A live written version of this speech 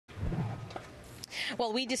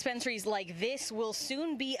Well, weed dispensaries like this will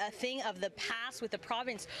soon be a thing of the past, with the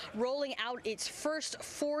province rolling out its first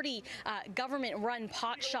 40 government-run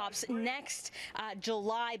pot shops next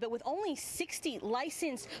July. But with only 60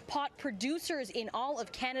 licensed pot producers in all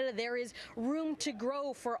of Canada, there is room to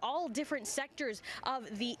grow for all different sectors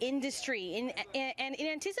of the industry. And in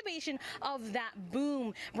anticipation of that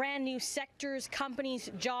boom, brand new sectors, companies,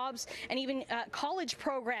 jobs, and even college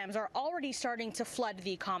programs are already starting to flood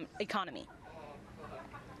the economy.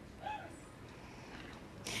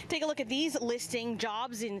 Take a look at these listing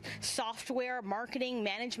jobs in software, marketing,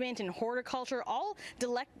 management, and horticulture, all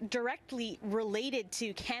directly related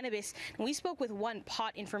to cannabis. And we spoke with one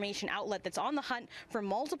pot information outlet that's on the hunt for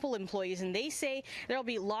multiple employees, and they say there'll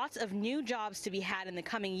be lots of new jobs to be had in the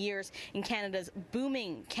coming years in Canada's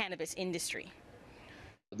booming cannabis industry.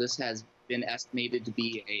 This has been estimated to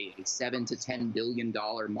be a $7 to $10 billion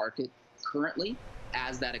market currently.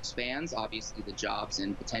 As that expands, obviously the jobs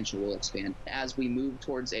and potential will expand. As we move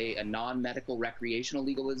towards a non-medical recreational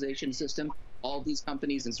legalization system, all of these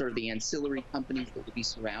companies and sort of the ancillary companies that will be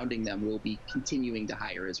surrounding them will be continuing to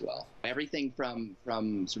hire as well. Everything from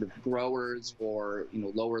sort of growers or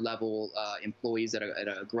lower level employees at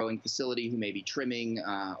a growing facility who may be trimming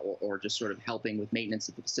or just sort of helping with maintenance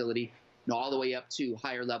of the facility, all the way up to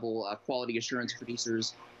higher level quality assurance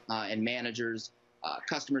producers and managers.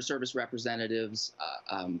 Customer service representatives,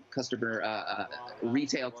 customer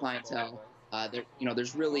retail clientele.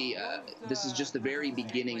 There's really this is just the very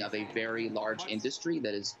beginning of a very large industry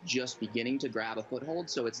that is just beginning to grab a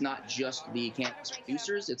foothold. So it's not just the cannabis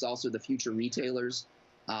producers; it's also the future retailers.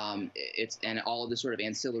 And all of the sort of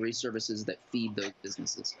ancillary services that feed those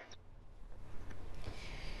businesses.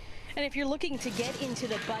 And if you're looking to get into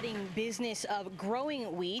the budding business of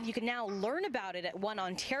growing weed, you can now learn about it at one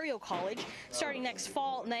Ontario college. Starting next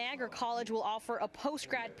fall, Niagara College will offer a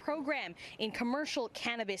post-grad program in commercial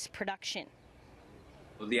cannabis production.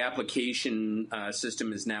 The application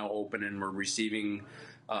system is now open, and we're receiving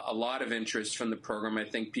a lot of interest from the program. I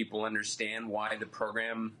think people understand why the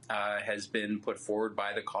program has been put forward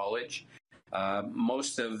by the college.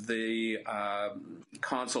 Most of the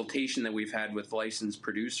consultation that we've had with licensed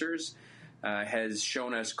producers has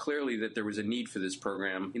shown us clearly that there was a need for this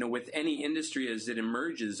program. With any industry as it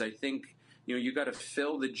emerges, I think you got to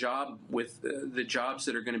fill the job with the jobs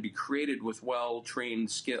that are going to be created with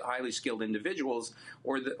well-trained, highly skilled individuals,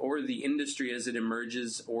 or the industry as it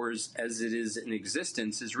emerges or as it is in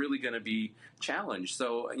existence is really going to be challenged.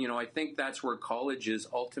 So I think that's where colleges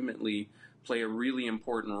ultimately play a really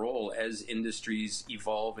important role as industries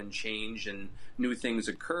evolve and change and new things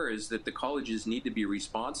occur, is that the colleges need to be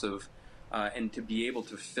responsive and to be able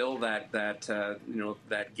to fill that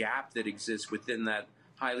gap that exists within that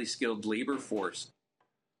highly skilled labor force.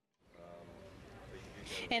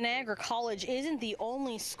 And Niagara College isn't the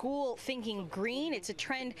only school thinking green. It's a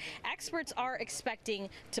trend experts are expecting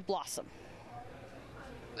to blossom.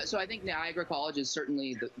 So I think Niagara College is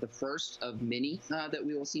certainly the first of many that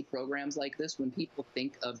we will see programs like this. When people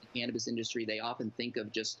think of the cannabis industry, they often think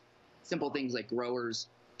of just simple things like growers,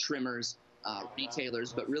 trimmers,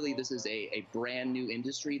 retailers, but really this is a brand new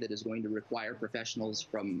industry that is going to require professionals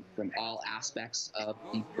from all aspects of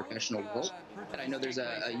the professional world. And I know there's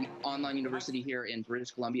a online university here in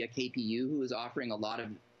British Columbia, KPU, who is offering a lot of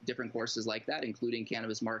different courses like that, including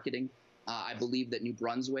cannabis marketing. I believe that New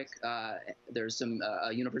Brunswick, there's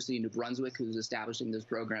a university in New Brunswick who's establishing those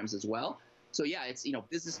programs as well. So yeah, it's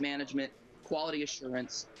business management, quality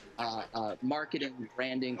assurance, marketing,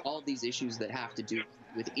 branding, all of these issues that have to do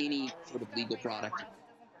with any sort of legal product.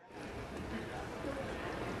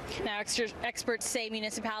 Now, experts say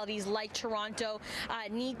municipalities like Toronto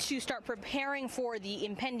need to start preparing for the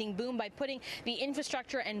impending boom by putting the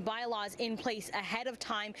infrastructure and bylaws in place ahead of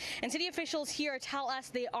time. And city officials here tell us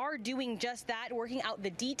they are doing just that, working out the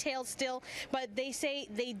details still. But they say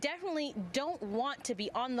they definitely don't want to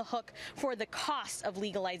be on the hook for the cost of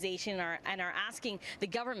legalization and are asking the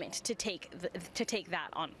government to take that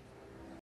on.